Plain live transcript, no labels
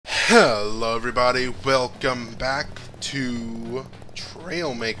Hello everybody, welcome back to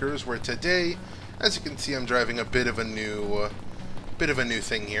Trailmakers, where today, as you can see, I'm driving a bit of a new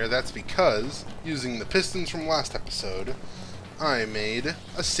thing here. That's because, using the pistons from last episode, I made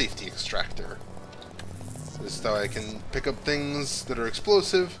a safety extractor. This is how I can pick up things that are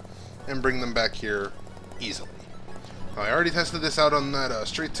explosive and bring them back here easily. Now, I already tested this out on that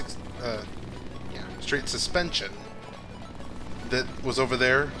straight suspension that was over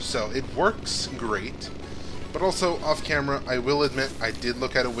there, so it works great. But also, off camera, I will admit I did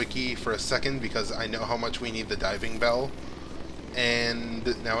look at a wiki for a second because I know how much we need the diving bell,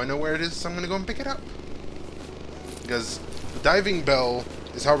 and now I know where it is, so I'm going to go and pick it up. Because the diving bell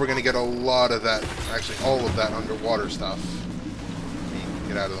is how we're going to get a lot of that, actually all of that underwater stuff. Let me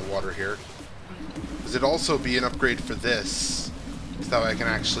get out of the water here. Because it'd also be an upgrade for this, so that I can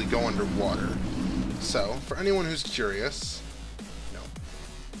actually go underwater. So, for anyone who's curious,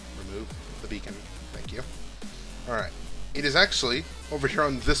 remove the beacon, thank you. Alright, it is actually over here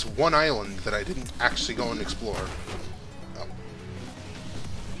on this one island that I didn't actually go and explore. Oh.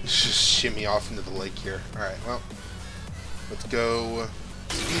 Let's just shimmy off into the lake here. Alright, well, let's go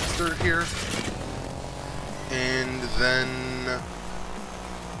speedster here, and then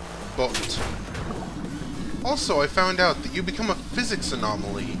boat. Also, I found out that you become a physics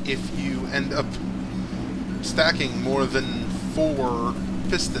anomaly if you end up stacking more than 4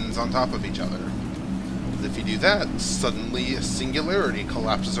 pistons on top of each other. If you do that, suddenly a singularity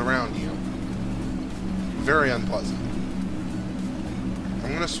collapses around you. Very unpleasant. I'm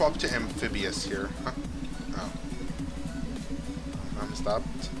going to swap to amphibious here. Huh? Oh. I'm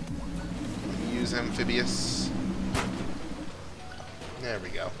stopped. Let me use amphibious. There we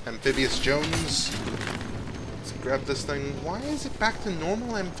go. Amphibious Jones. Let's grab this thing. Why is it back to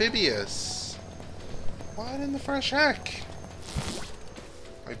normal amphibious? What in the fresh heck?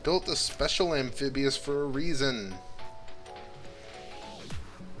 I built a special amphibious for a reason.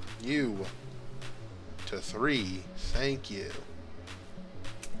 You. To 3. Thank you.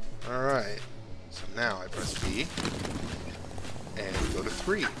 Alright. So now I press B. And go to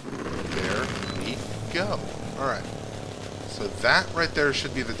 3. There we go. Alright. So that right there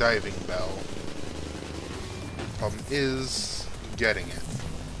should be the diving bell. Problem is getting it.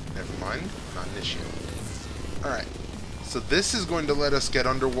 Never mind. Not an issue. Alright. So this is going to let us get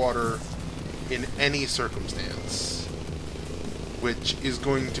underwater in any circumstance, which is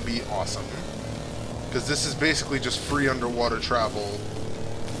going to be awesome. Because this is basically just free underwater travel,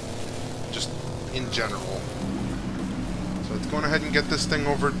 just in general. So let's go ahead and get this thing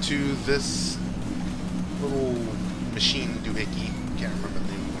over to this little machine doohickey. Can't remember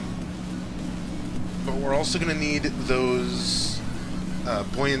the name of them. But we're also going to need those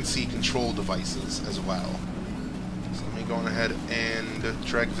buoyancy control devices as well. Going ahead and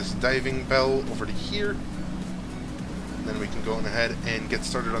drag this diving bell over to here. And then we can go on ahead and get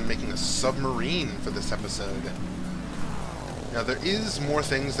started on making a submarine for this episode. Now there is more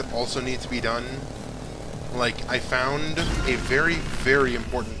things that also need to be done. Like, I found a very, very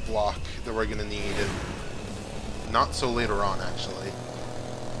important block that we're going to need. Not so later on, actually.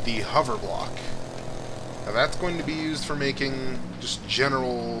 The hover block. Now that's going to be used for making just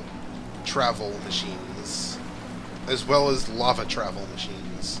general travel machines, as well as lava travel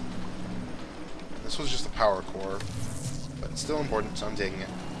machines. This was just a power core, but it's still important, so I'm taking it.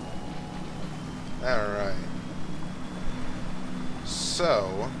 Alright.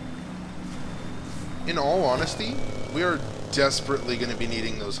 So, in all honesty, we are desperately going to be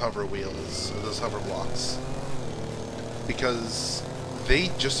needing those hover wheels, or those hover blocks. Because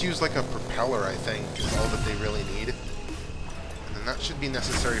they just use like a propeller, I think, is all that they really need. And that should be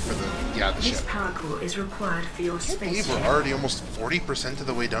necessary for the ship. This power core is required for your space. I believe we're already almost 40% of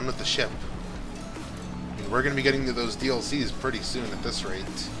the way done with the ship. I mean, we're going to be getting to those DLCs pretty soon at this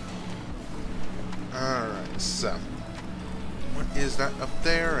rate. Alright, so. What is that up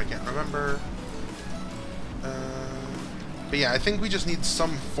there? I can't remember. But yeah, I think we just need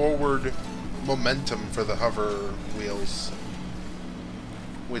some forward momentum for the hover wheels.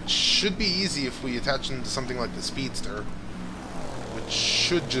 Which should be easy if we attach them to something like the Speedster. Which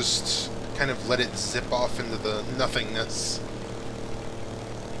should just kind of let it zip off into the nothingness.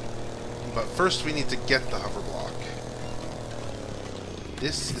 But first we need to get the hover block.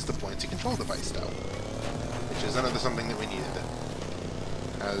 This is the buoyancy control device, though. Which is another something that we needed.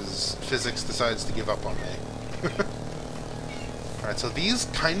 As physics decides to give up on me. Alright, so these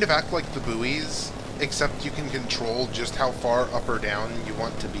kind of act like the buoys, except you can control just how far up or down you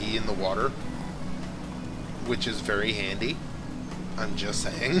want to be in the water. Which is very handy. I'm just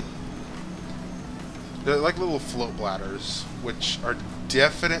saying. They're like little float bladders, which are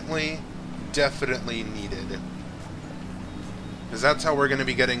definitely needed. Because that's how we're going to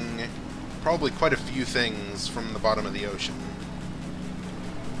be getting probably quite a few things from the bottom of the ocean.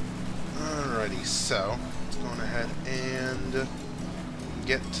 Alrighty, so let's go on ahead and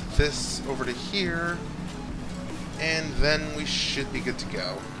get this over to here, and then we should be good to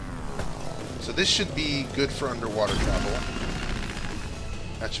go. So this should be good for underwater travel.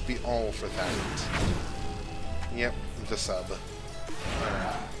 That should be all for that. Yep, the sub.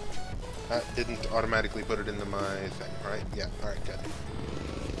 Alright. That didn't automatically put it into my thing, right? Yeah, alright, good.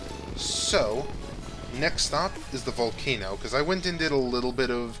 So, next stop is the volcano, because I went and did a little bit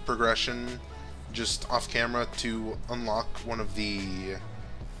of progression just off camera to unlock one of the...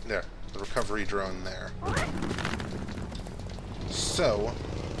 there, the recovery drone there. So,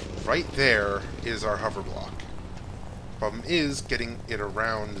 right there is our hover block. Problem is getting it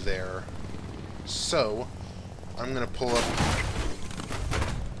around there. So, I'm going to pull up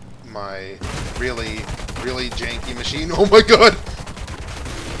my really janky machine. Oh my god!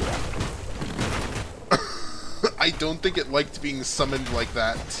 I don't think it liked being summoned like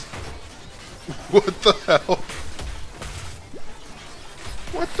that. What the hell?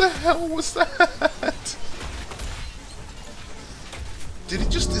 What the hell was that? Did it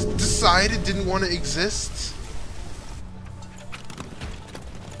just decide it didn't want to exist?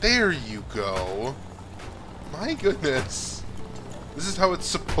 There you go. My goodness. This is how it's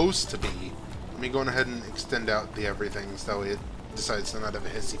supposed to be. Let me go ahead and extend out the everything so it decides to not have a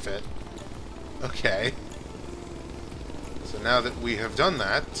hissy fit. Okay. So now that we have done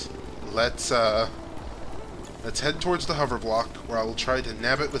that, let's head towards the hover block, where I will try to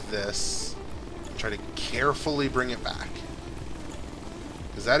nab it with this and try to carefully bring it back.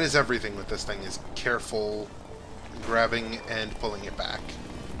 Because that is everything with this thing, is careful grabbing and pulling it back.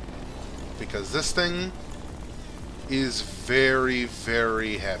 Because this thing is very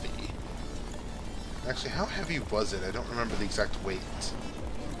heavy. Actually, how heavy was it? I don't remember the exact weight.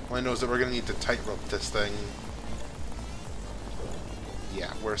 All I know is that we're going to need to tightrope this thing.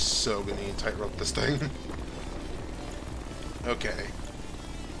 Yeah, we're so going to need to tightrope this thing. Okay.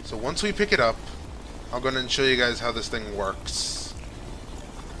 So once we pick it up, I'll go ahead and show you guys how this thing works.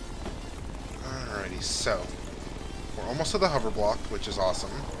 Alrighty, so we're almost to the hover block, which is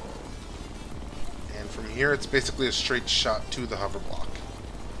awesome. And from here, it's basically a straight shot to the hover block.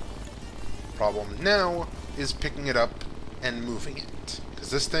 Problem now is picking it up and moving it, because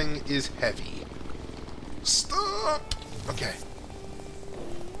this thing is heavy. Stop! Okay.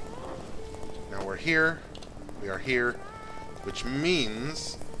 Now we're here. We are here, which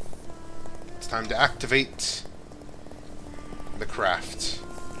means it's time to activate the craft.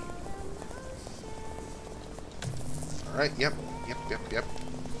 Alright, yep.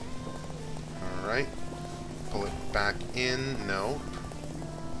 Alright. Pull it back in. No.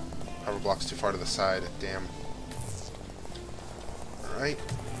 Hover block's too far to the side. Damn. Alright.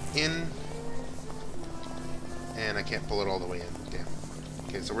 In. And I can't pull it all the way in. Damn.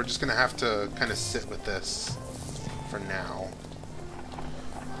 Okay, so we're just gonna have to kind of sit with this for now.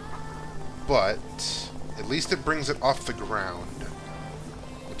 But at least it brings it off the ground,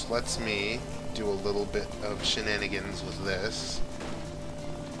 which lets me do a little bit of shenanigans with this.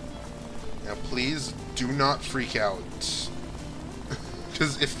 Now please do not freak out,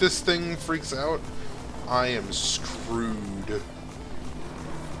 because if this thing freaks out, I am screwed.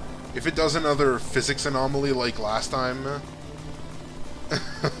 If it does another physics anomaly like last time,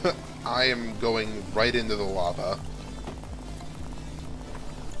 I am going right into the lava.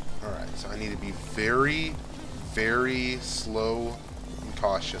 Alright, so I need to be very slow and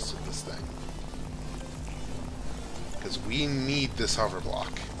cautious with this thing. Because we need this hover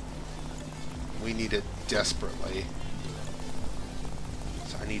block. We need it desperately.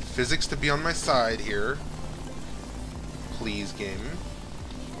 So I need physics to be on my side here. Please, game.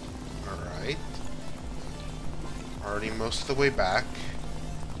 Alright. Already most of the way back.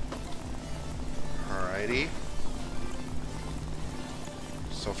 Alrighty.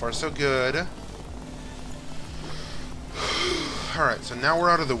 So far, so good. Alright, so now we're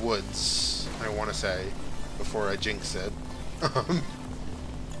out of the woods, I want to say, before I jinx it.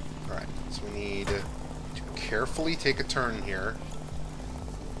 Alright, so we need to carefully take a turn here.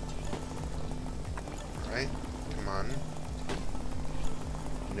 Alright, come on.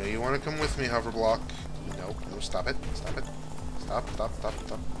 You know you want to come with me, hover block. No, stop it. Stop.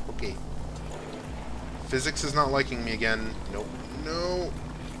 Okay. Physics is not liking me again. Nope. No.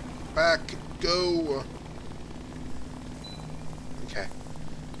 Back. Go. Okay.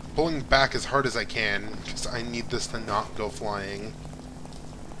 Pulling back as hard as I can, because I need this to not go flying.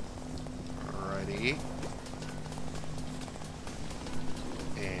 Alrighty.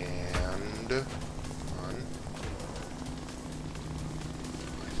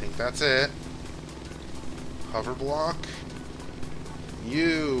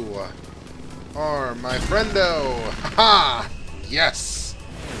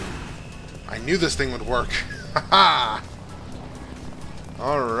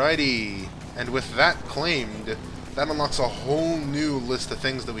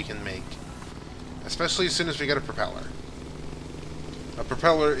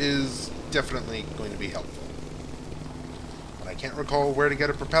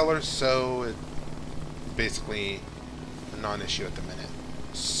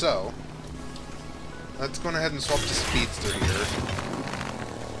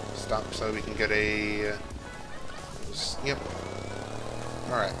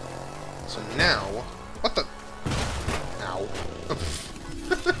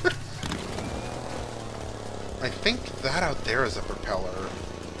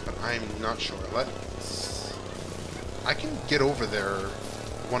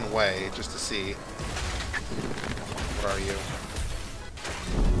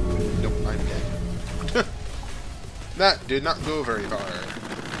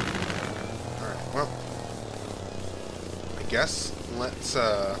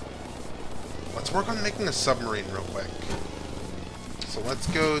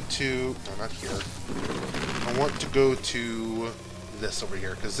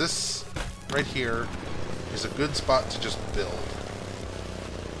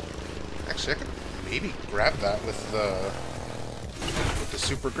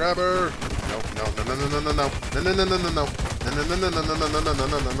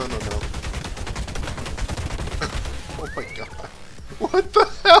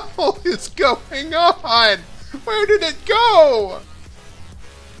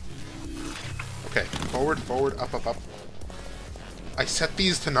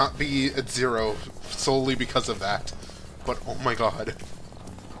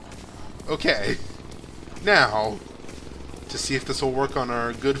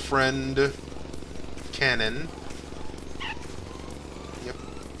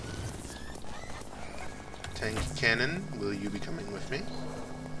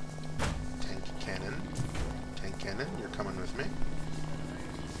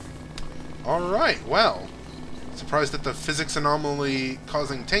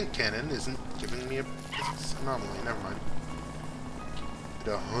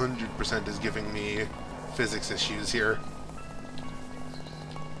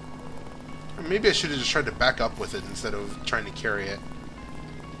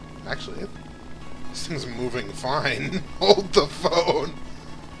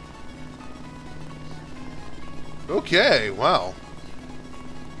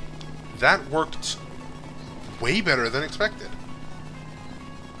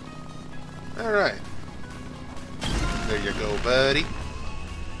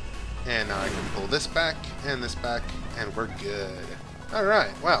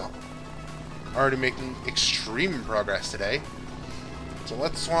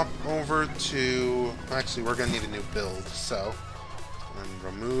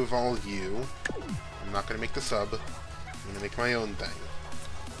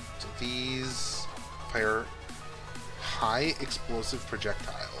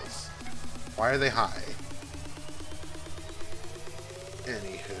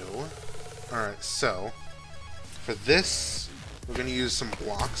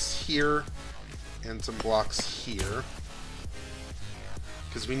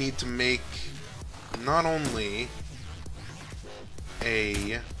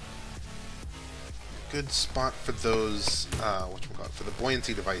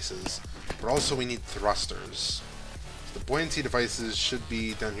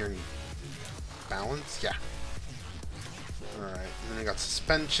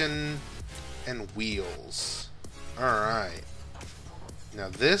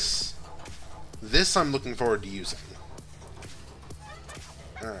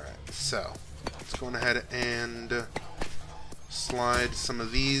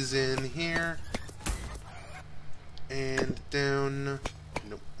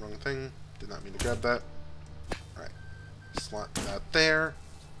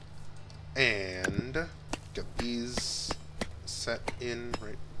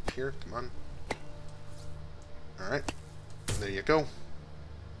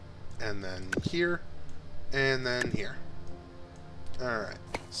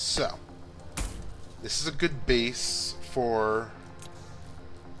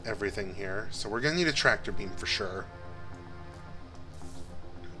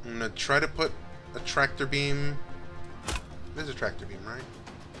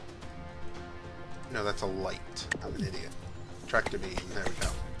 No, that's a light. I'm an idiot. Tractor beam. There we go.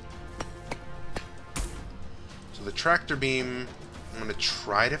 So the tractor beam, I'm going to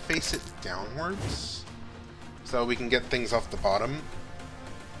try to face it downwards so we can get things off the bottom.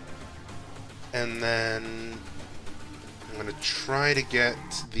 And then I'm going to try to get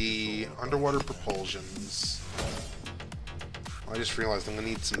the underwater propulsions. I just realized I'm going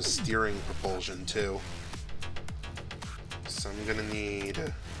to need some steering propulsion too. So I'm going to need...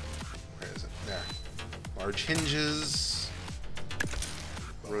 where is it? There. Large hinges.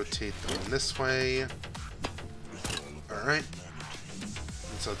 Rotate them this way. Alright.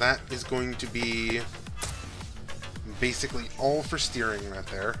 And so that is going to be basically all for steering right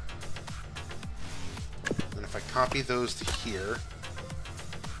there. And if I copy those to here,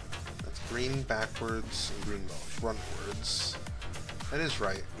 that's green backwards and green frontwards. That is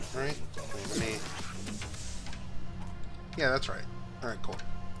right, right? Let me... yeah, that's right. Alright, cool.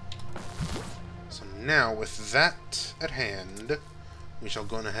 So now, with that at hand, we shall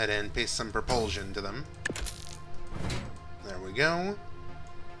go ahead and paste some propulsion to them. There we go.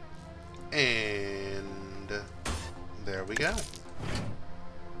 And there we go.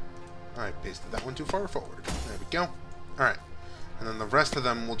 Alright, pasted that one too far forward. There we go. Alright. And then the rest of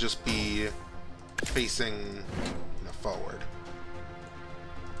them will just be facing forward.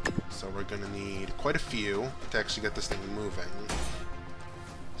 So we're going to need quite a few to actually get this thing moving.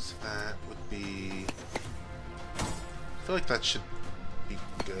 So that would be... I feel like that should be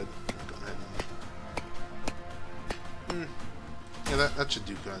good. Go ahead and... yeah, that should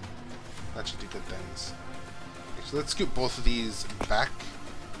do good. That should do good things. Okay, so let's scoot both of these back.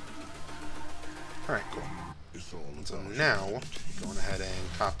 Alright, cool. So now, going ahead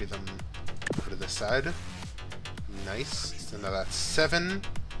and copy them over to this side. Nice. So now that's 7.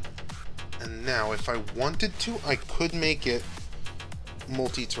 And now, if I wanted to, I could make it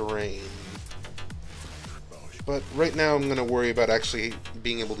multi-terrain. But right now I'm going to worry about actually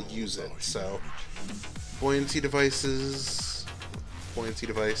being able to use it. So, buoyancy devices, buoyancy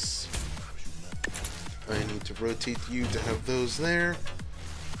device. I need to rotate you to have those there.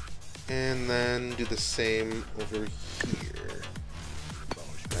 And then do the same over here.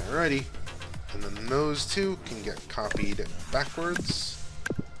 Alrighty. And then those two can get copied backwards.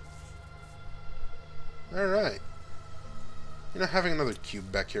 Alright. You know, having another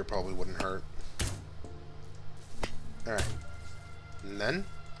cube back here probably wouldn't hurt. Alright. And then,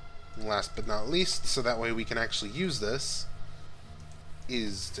 last but not least, so that way we can actually use this,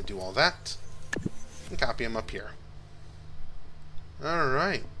 is to do all that, and copy them up here.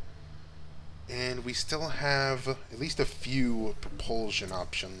 Alright. And we still have at least a few propulsion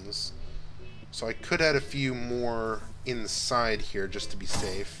options. So I could add a few more inside here just to be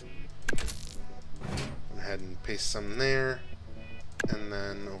safe. Go ahead and paste some there. And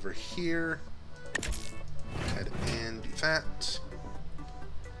then over here, go ahead and do that.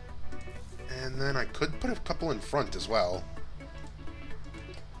 And then I could put a couple in front as well.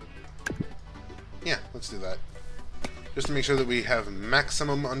 Yeah, let's do that. Just to make sure that we have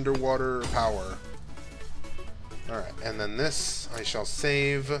maximum underwater power. Alright, and then this I shall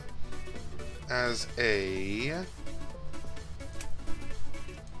save as a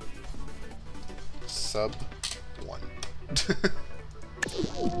sub 1.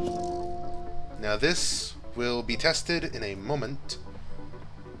 Now this will be tested in a moment,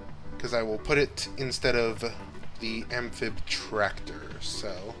 because I will put it instead of the amphib tractor. So,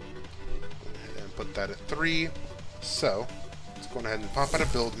 go ahead and put that at 3. So, let's go ahead and pop out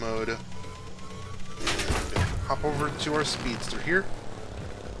of build mode, and hop over to our speedster here,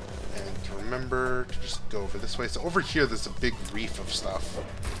 and to remember to just go over this way. So over here there's a big reef of stuff.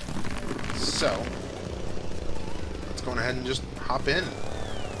 So, let's go ahead and just hop in.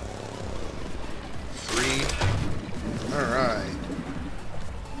 3. Alright.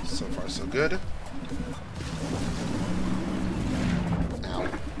 So far so good. Ow.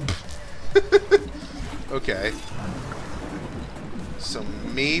 Okay. So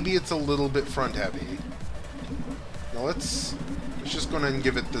maybe it's a little bit front heavy. Now let's just go ahead and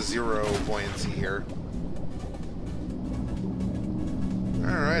give it the 0 buoyancy here.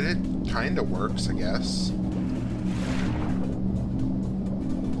 Alright, it kinda works, I guess.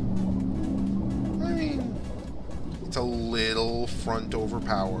 I mean, it's a little front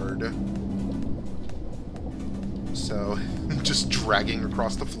overpowered. So, just dragging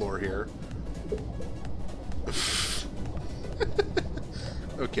across the floor here.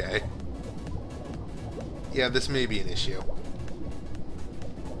 Okay. Yeah, this may be an issue.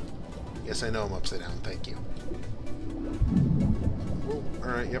 Yes, I know I'm upside down. Thank you.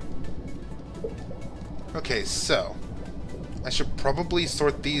 Alright, yep. Okay, so. I should probably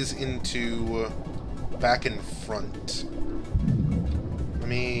sort these into back and front. Let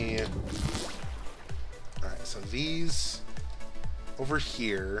me... Alright, so these over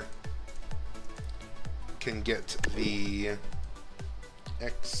here can get the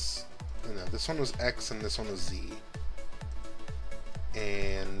X... No, this one was X and this one was Z.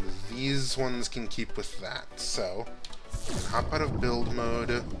 And these ones can keep with that. So, I can hop out of build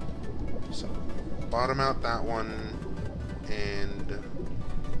mode. So, bottom out that one. And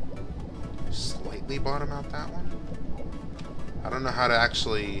slightly bottom out that one. I don't know how to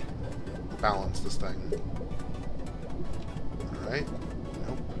actually balance this thing. Alright.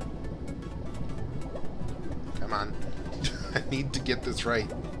 Nope. Come on. I need to get this right.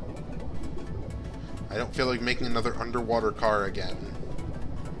 I don't feel like making another underwater car again.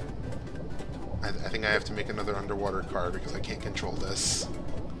 I think I have to make another underwater car because I can't control this.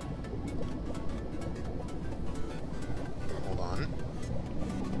 Hold on.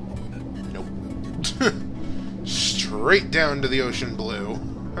 Nope. Straight down to the ocean blue.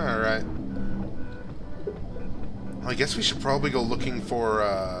 Alright. Well, I guess we should probably go looking for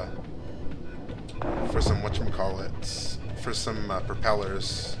some whatchamacallit. For some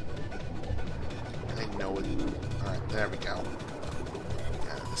propellers. I know it. Alright, there we go.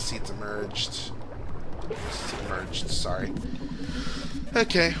 The seeds emerged. Submerged, sorry.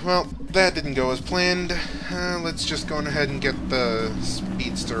 Okay, well, that didn't go as planned. Let's just go on ahead and get the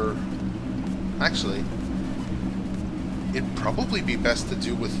speedster. Actually, it'd probably be best to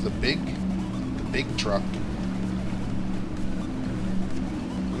do with the big truck.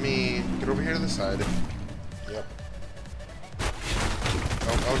 Let me get over here to the side. Yep.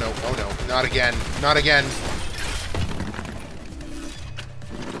 Oh no, oh no. Not again. Not again.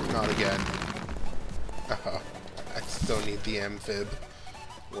 Not again. I still need the amphib.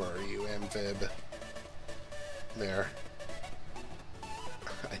 Where are you, amphib? There.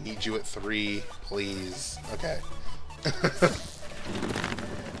 I need you at 3, please. Okay.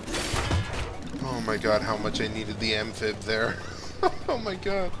 Oh my god, how much I needed the amphib there. Oh my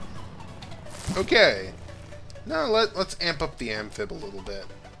god. Okay. Now let's amp up the amphib a little bit.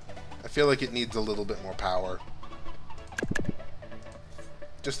 I feel like it needs a little bit more power.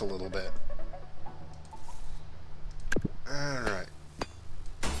 Just a little bit. Alright.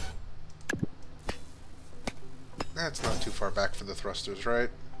 That's not too far back for the thrusters,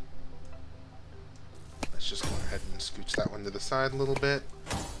 right? Let's just go ahead and scooch that one to the side a little bit.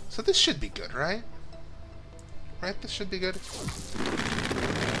 So this should be good, right? Right? This should be good?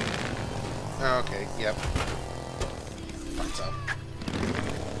 Okay, yep. Thought so.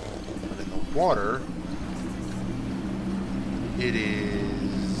 But in the water, it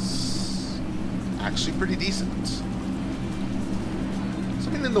is actually pretty decent. So,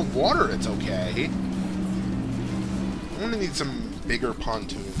 I mean, in the water, it's okay. I'm gonna need some bigger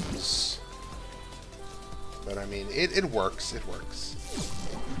pontoons. But, I mean, it works. It works.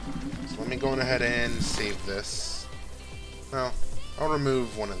 So let me go on ahead and save this. Well, I'll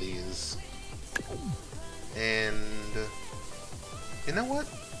remove one of these. And... you know what?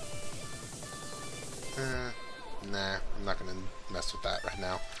 Nah, I'm not gonna mess with that right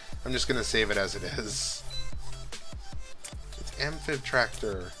now. I'm just gonna save it as it is. It's amphib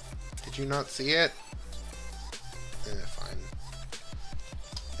tractor. Did you not see it? Fine.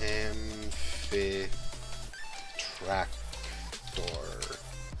 Amphib tractor.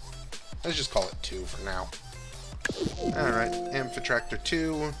 Let's just call it 2 for now. Alright, amphib tractor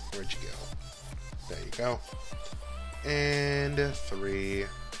 2. Where'd you go? There you go. And 3.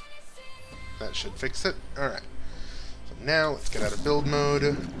 That should fix it. Alright. So now, let's get out of build mode,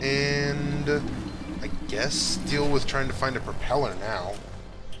 and I guess deal with trying to find a propeller now.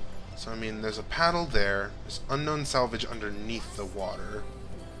 So, I mean, there's a paddle there. There's unknown salvage underneath the water.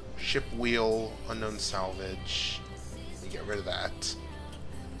 Ship wheel, unknown salvage. Let me get rid of that. So,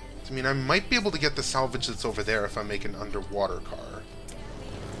 I mean, I might be able to get the salvage that's over there if I make an underwater car.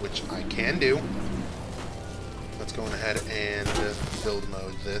 Which I can do. Let's go on ahead and build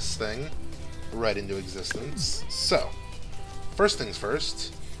mode this thing right into existence. So, first things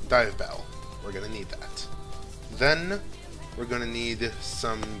first, dive bell. We're going to need that. Then, we're going to need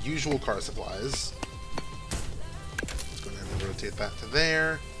some usual car supplies. Let's go ahead and rotate that to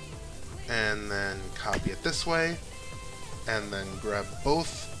there. And then copy it this way. And then grab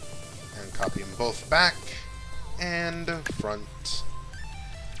both and copy them both back and front.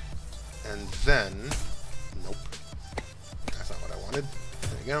 And then, nope, that's not what I wanted.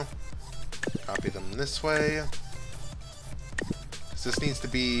 There you go. Copy them this way. So this needs to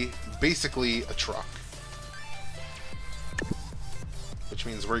be basically a truck. Which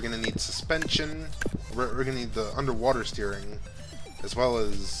means we're going to need suspension we're going to need the underwater steering as well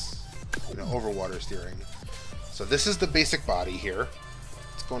as, you know, overwater steering. So this is the basic body here.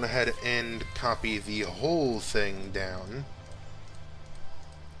 Let's go ahead and copy the whole thing down.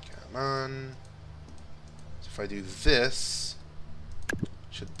 Come on. So if I do this,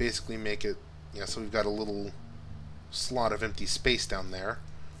 should basically make it, yeah, so we've got a little slot of empty space down there.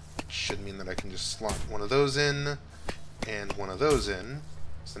 Which should mean that I can just slot one of those in and one of those in.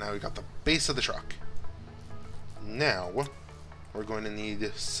 So now we've got the base of the truck. Now, we're going to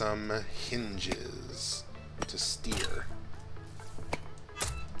need some hinges to steer.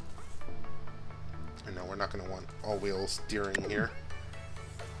 And no, we're not going to want all-wheel steering here.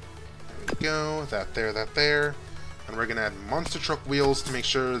 There we go. That there. And we're going to add monster truck wheels to make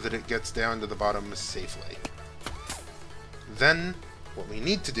sure that it gets down to the bottom safely. Then, what we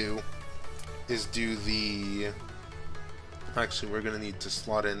need to do is do the... Actually, we're going to need to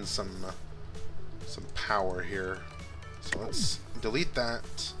slot in some power here. So let's delete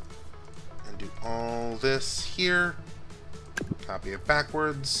that and do all this here. Copy it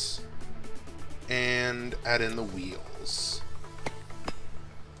backwards and add in the wheels.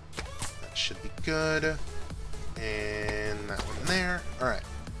 That should be good. And that one there. Alright.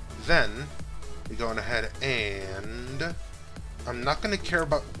 Then we go on ahead and I'm not going to care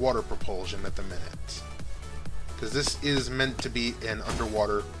about water propulsion at the minute, because this is meant to be an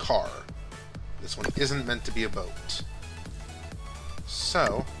underwater car. This one isn't meant to be a boat.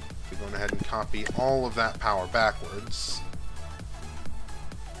 So, we're going ahead and copy all of that power backwards.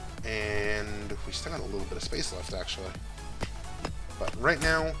 And we still got a little bit of space left, actually. But right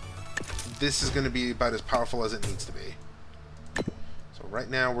now, this is going to be about as powerful as it needs to be. So right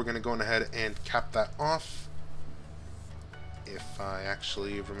now, we're going to go ahead and cap that off. If I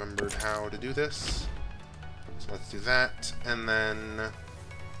actually remembered how to do this. So let's do that, and then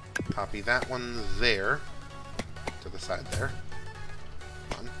copy that one there, to the side there.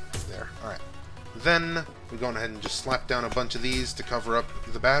 Come on, there, alright. Then, we go ahead and just slap down a bunch of these to cover up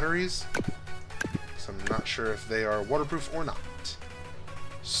the batteries. So I'm not sure if they are waterproof or not.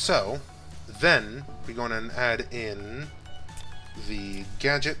 So, then, we go ahead and add in the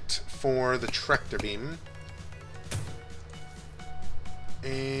gadget for the tractor beam.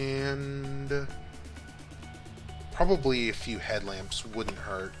 And probably a few headlamps wouldn't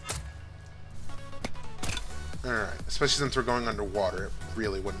hurt. Alright, especially since we're going underwater, it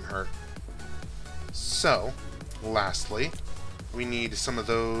really wouldn't hurt. So, lastly, we need some of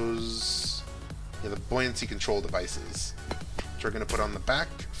those, the buoyancy control devices, which we're going to put on the back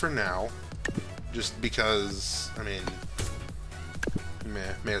for now, just because, I mean,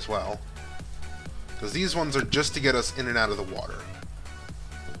 may as well. Because these ones are just to get us in and out of the water.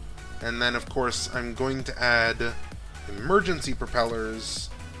 And then, of course, I'm going to add emergency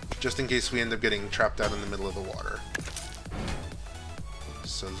propellers, just in case we end up getting trapped out in the middle of the water.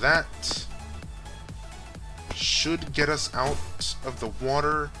 So that should get us out of the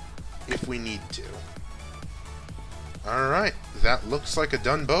water if we need to. Alright, that looks like a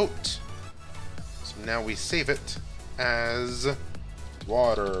done boat. So now we save it as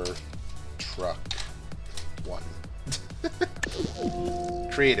Water Truck 1.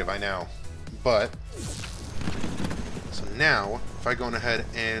 Creative, I know. But, so now, if I go on ahead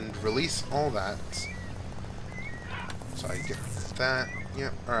and release all that, so I get that,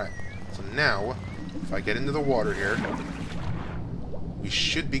 yeah, alright. So now, if I get into the water here, we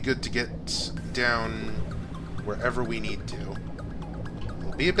should be good to get down wherever we need to.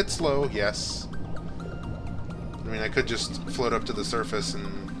 It'll be a bit slow, yes. I mean, I could just float up to the surface and...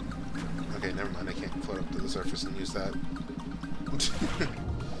 Okay, never mind, I can't float up to the surface and use that.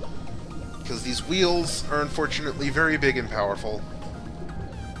 Because these wheels are unfortunately very big and powerful.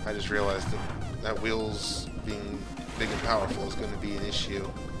 I just realized that wheels being big and powerful is going to be an issue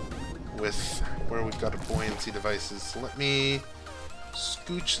with where we've got buoyancy devices. So let me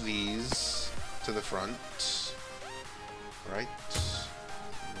scooch these to the front. Right.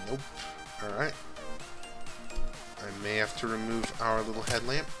 Nope. Alright. I may have to remove our little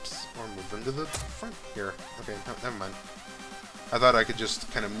headlamps or move them to the front here. Okay, no, never mind. I thought I could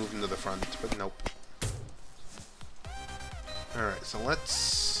just kind of move them to the front, but nope. Alright, so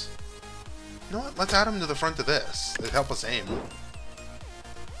let's... You know what? Let's add them to the front of this. It'd help us aim.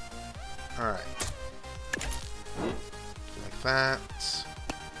 Alright. Like that.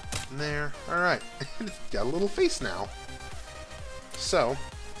 And there. Alright. It's got a little face now. So,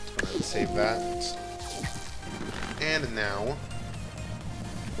 let's go ahead and save that. And now,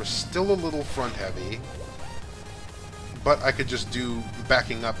 we're still a little front heavy, but I could just do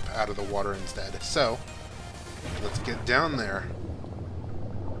backing up out of the water instead. So, let's get down there.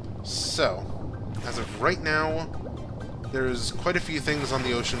 So, as of right now, there's quite a few things on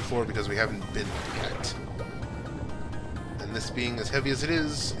the ocean floor because we haven't been yet. And this being as heavy as it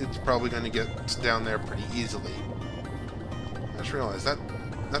is, it's probably going to get down there pretty easily. I just realized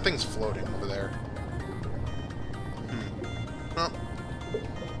that thing's floating over there. Well,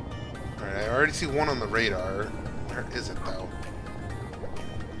 alright, I already see one on the radar. Where is it, though?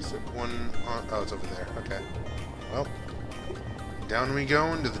 Is it one on... Oh, it's over there. Okay. Well, down we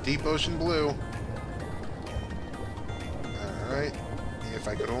go into the deep ocean blue. Alright. If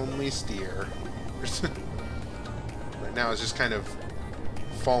I could only steer. Right now it's just kind of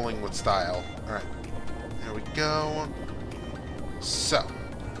falling with style. Alright. There we go. So.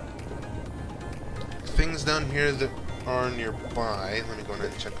 Things down here that are nearby. Let me go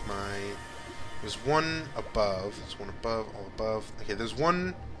ahead and check my... There's one above. There's one above, all above. Okay, there's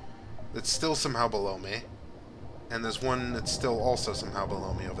one that's still somehow below me. And there's one that's still also somehow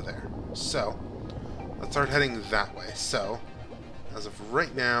below me over there. So, let's start heading that way. So, as of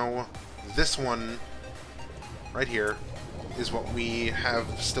right now, this one right here is what we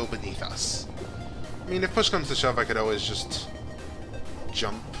have still beneath us. I mean, if push comes to shove, I could always just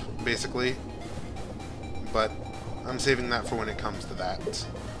jump, basically. But I'm saving that for when it comes to that.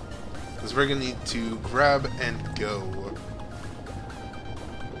 Because we're going to need to grab and go.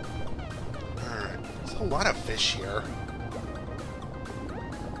 Alright, there's a lot of fish here.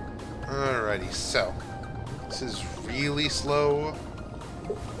 Alrighty, so this is really slow.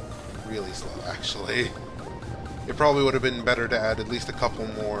 Really slow, actually. It probably would have been better to add at least a couple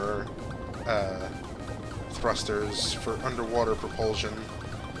more thrusters for underwater propulsion.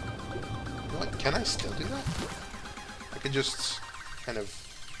 You know what, can I still do that? I could just kind of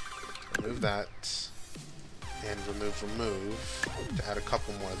remove that and remove to add a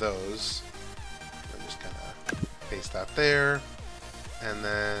couple more of those. I'm just gonna paste that there, and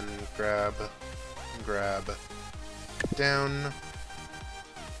then grab, down.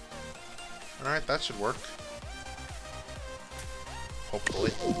 Alright, that should work.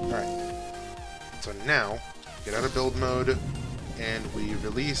 Hopefully. Alright. So now, get out of build mode, and we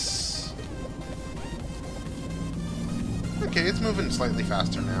release... Okay, it's moving slightly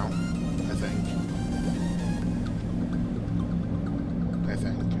faster now, I think. I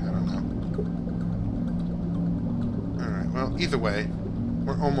don't know. Alright, well, either way,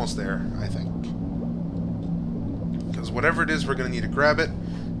 we're almost there, I think. Because whatever it is, we're going to need to grab it,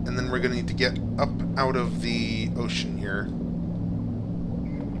 and then we're going to need to get up out of the ocean here.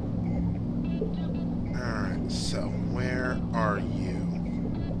 Alright, so where are you?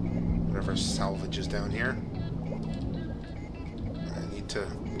 Whatever salvage is down here. I need to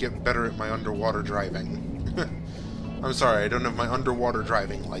get better at my underwater driving. I'm sorry, I don't have my underwater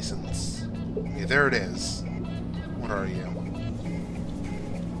driving license. Okay, there it is. What are you?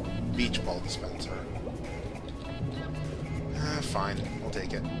 Beach ball dispenser. Fine, I'll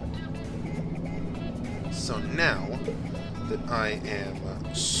take it. So now that I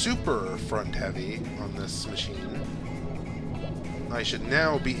am super front heavy on this machine, I should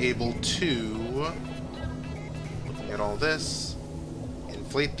now be able to get all this,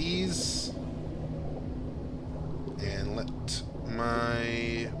 inflate these, and let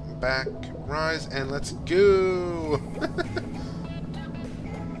my back rise, and let's go!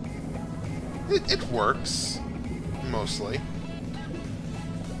 It works, mostly.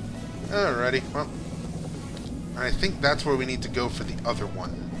 Alrighty, well, I think that's where we need to go for the other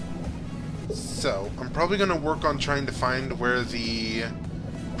one. So, I'm probably going to work on trying to find where the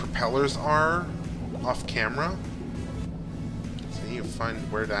propellers are off camera. So I need to find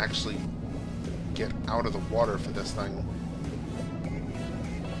where to actually get out of the water for this thing.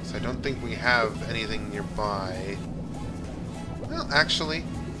 So I don't think we have anything nearby. Well, actually,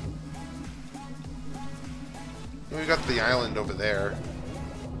 we got the island over there.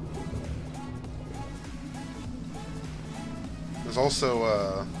 There's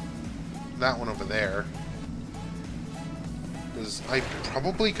also that one over there. Because I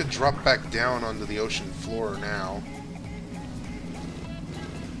probably could drop back down onto the ocean floor now.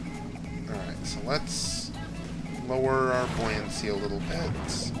 Alright, so let's lower our buoyancy a little bit.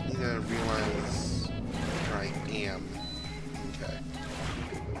 I need to realize where I am. Okay.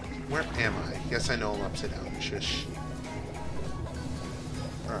 Where am I? Yes, I know I'm upside down. Shush.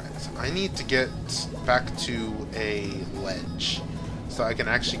 Alright, so I need to get back to a ledge so I can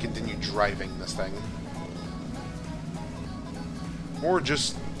actually continue driving this thing. Or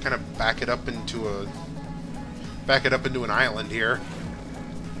just kind of back it up into an island here.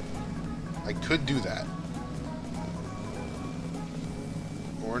 I could do that.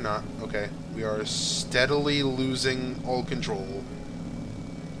 Or not. Okay. We are steadily losing all control.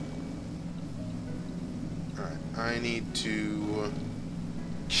 I need to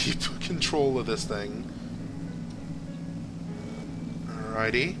keep control of this thing.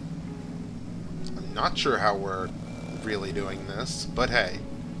 Alrighty. I'm not sure how we're really doing this, but hey.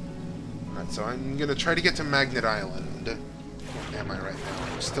 Alright, so I'm gonna try to get to Magnet Island. Where am I right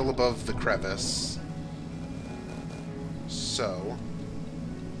now? I'm still above the crevice. So...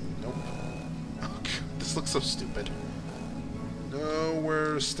 Nope. Oh, God, this looks so stupid. No,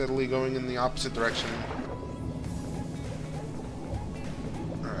 we're steadily going in the opposite direction.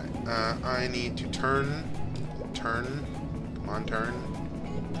 Alright, I need to turn. Turn. Come on, turn.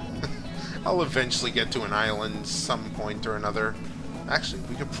 I'll eventually get to an island some point or another. Actually,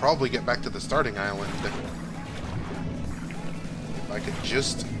 we could probably get back to the starting island. If I could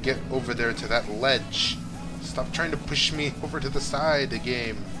just get over there to that ledge. Stop trying to push me over to the side,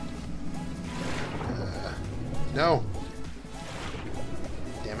 game. No.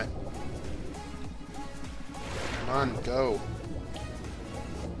 Damn it. Come on, go.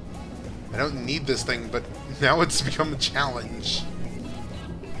 I don't need this thing, but now it's become a challenge.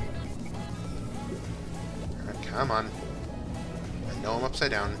 Alright, come on. I know I'm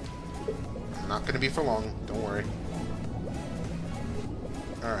upside down. I'm not going to be for long. Don't worry.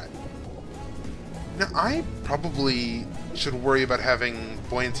 Alright. Now, I probably should worry about having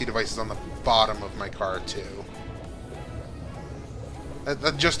buoyancy devices on the bottom of my car, too.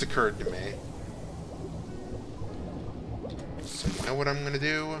 That just occurred to me. So, you know what I'm going to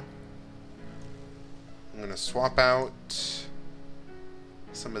do? I'm going to swap out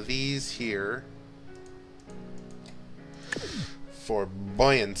some of these here for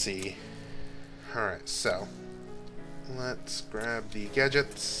buoyancy. Alright, so let's grab the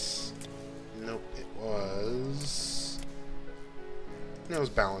gadgets. Nope, it was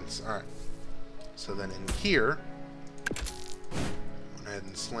balance. Alright. So then in here, go ahead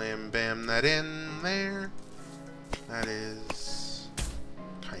and slam bam that in there. That is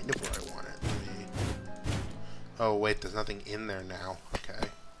kind of where I want it. Oh wait, there's nothing in there now. Okay.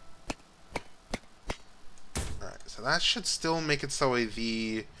 Alright, so that should still make it so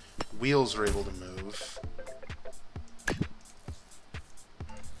the wheels are able to move. If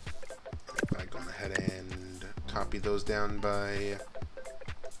I go ahead and copy those down by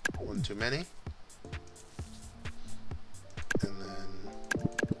one too many. And then...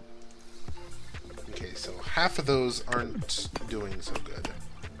 Okay, so half of those aren't doing so good.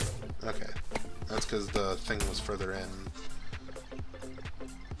 Okay. That's because the thing was further in.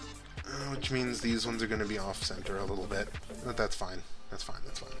 Which means these ones are going to be off-center a little bit. But that's fine. That's fine,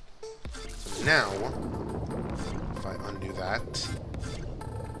 that's fine. So now, if I undo that,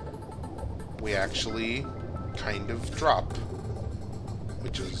 we actually kind of drop.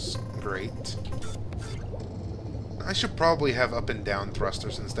 Which is great. I should probably have up and down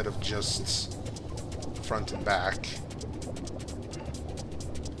thrusters instead of just front and back.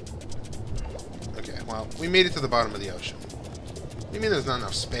 Okay, well, we made it to the bottom of the ocean. What do you mean there's not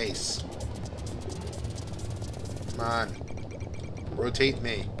enough space? Come on. Rotate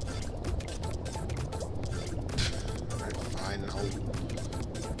me. Alright, fine. I'll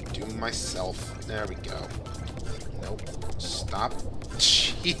do myself. There we go. Nope. Stop.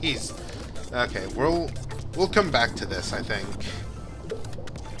 Jeez. Okay, we'll come back to this, I think.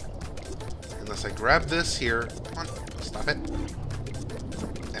 Unless I grab this here. Come on. Stop it.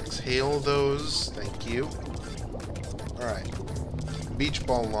 Exhale those. Thank you. Alright. Beach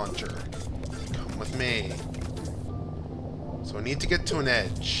ball launcher. Come with me. So I need to get to an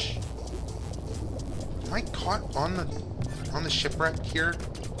edge. Am I caught on the shipwreck here?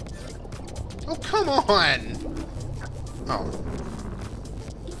 Oh, come on! Oh.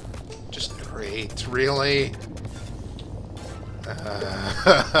 Just great, really?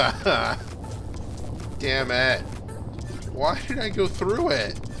 Damn it. Why did I go through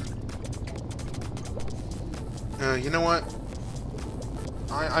it? You know what?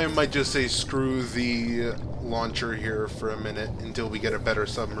 I might just say screw the launcher here for a minute until we get a better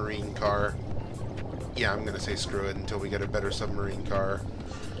submarine car. Yeah, I'm gonna say screw it until we get a better submarine car.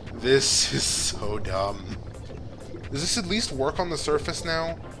 This is so dumb. Does this at least work on the surface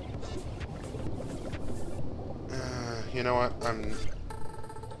now? You know what?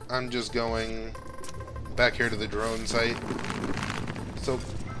 I'm just going back here to the drone site. So,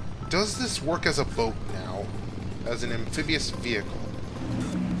 does this work as a boat now? As an amphibious vehicle?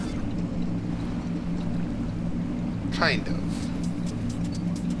 Kind of.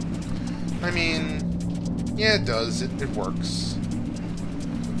 I mean, yeah, it does. It works.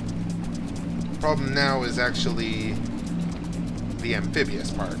 The problem now is actually the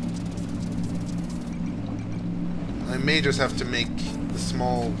amphibious part. I may just have to make the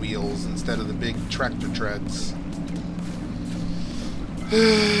small wheels instead of the big tractor treads.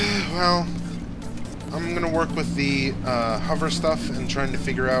 Well, I'm gonna work with the hover stuff and trying to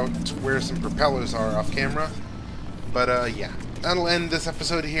figure out where some propellers are off camera. But yeah, that'll end this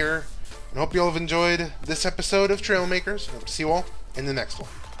episode here. And hope you all have enjoyed this episode of Trailmakers. Hope to see you all in the next one.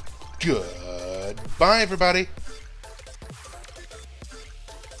 Goodbye, everybody.